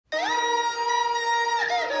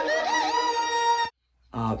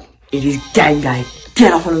It is game day.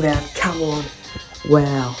 Get off and about. Come on.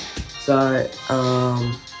 Wow. So,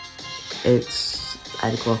 it's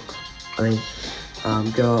 8 o'clock, I think.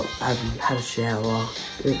 Go up, have a shower,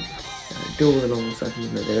 do all the normal stuff you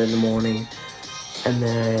do in the morning, and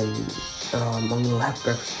then I'm gonna have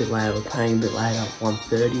breakfast a bit later. We're playing a bit later,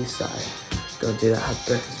 1:30, so gonna do that, have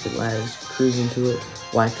breakfast a bit later, just cruise into it,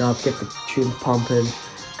 wake up, get the tune pumping,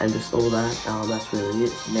 and just all that. That's really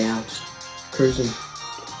it. So now, just cruising.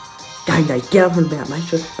 Game day, get up and about, make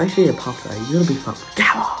sure you're pumped though, you're gonna be pumped,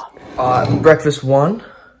 come on! Breakfast one,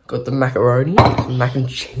 got the macaroni, some mac and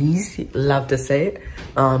cheese, love to see it,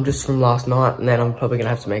 just from last night, and then I'm probably gonna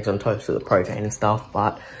have some eggs on toast for the protein and stuff,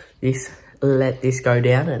 but let this go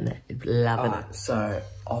down and loving it. So,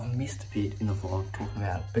 I've missed a bit in the vlog talking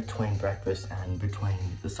about between breakfast and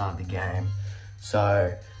between the start of the game,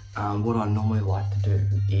 so what I normally like to do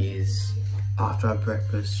is, after I have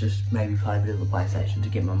breakfast, just maybe play a bit of the PlayStation to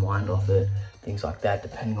get my mind off it, things like that,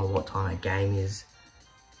 depending on what time a game is.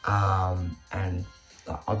 And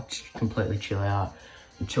I'll just completely chill out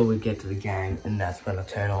until we get to the game, and that's when I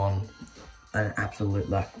turn on an absolute,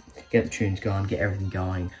 get the tunes going, get everything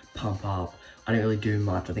going, pump up. I didn't really do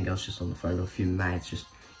much. I think I was just on the phone with a few mates.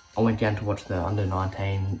 I went down to watch the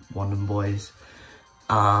under-19 Wandin boys.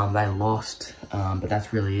 They lost, but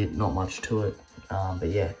that's really it, not much to it. But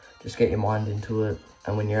yeah, just get your mind into it,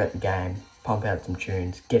 and when you're at the game, pump out some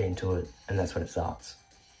tunes, get into it, and that's when it starts.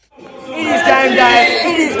 It is game day,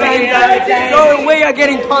 it is game day, so we are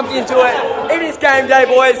getting pumped into it. It is game day,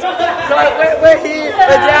 boys. So we're here,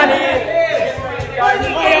 we're down here.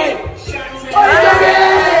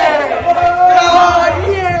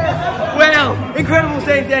 Wow, incredible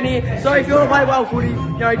scenes down here. So if you want to play well footy,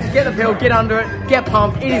 you know, just get the pill, get under it, get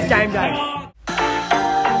pumped. It is game day.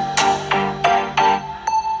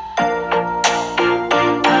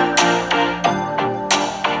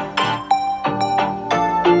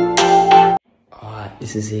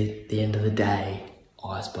 This is it, the end of the day.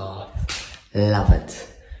 Ice bath, love it.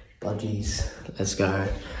 Budgies, let's go.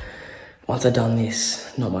 Once I've done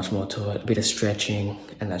this, not much more to it. A bit of stretching,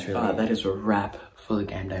 and that's really it. That is a wrap for the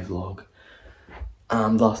game day vlog.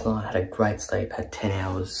 Last night I had a great sleep, had 10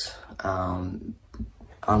 hours.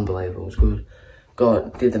 Unbelievable, it was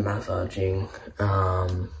good. Did the massaging,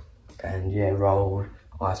 and yeah, rolled,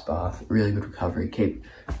 ice bath, really good recovery. Keep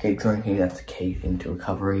drinking, that's the key thing to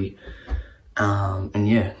recovery. And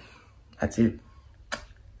yeah, that's it.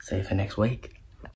 See you for next week.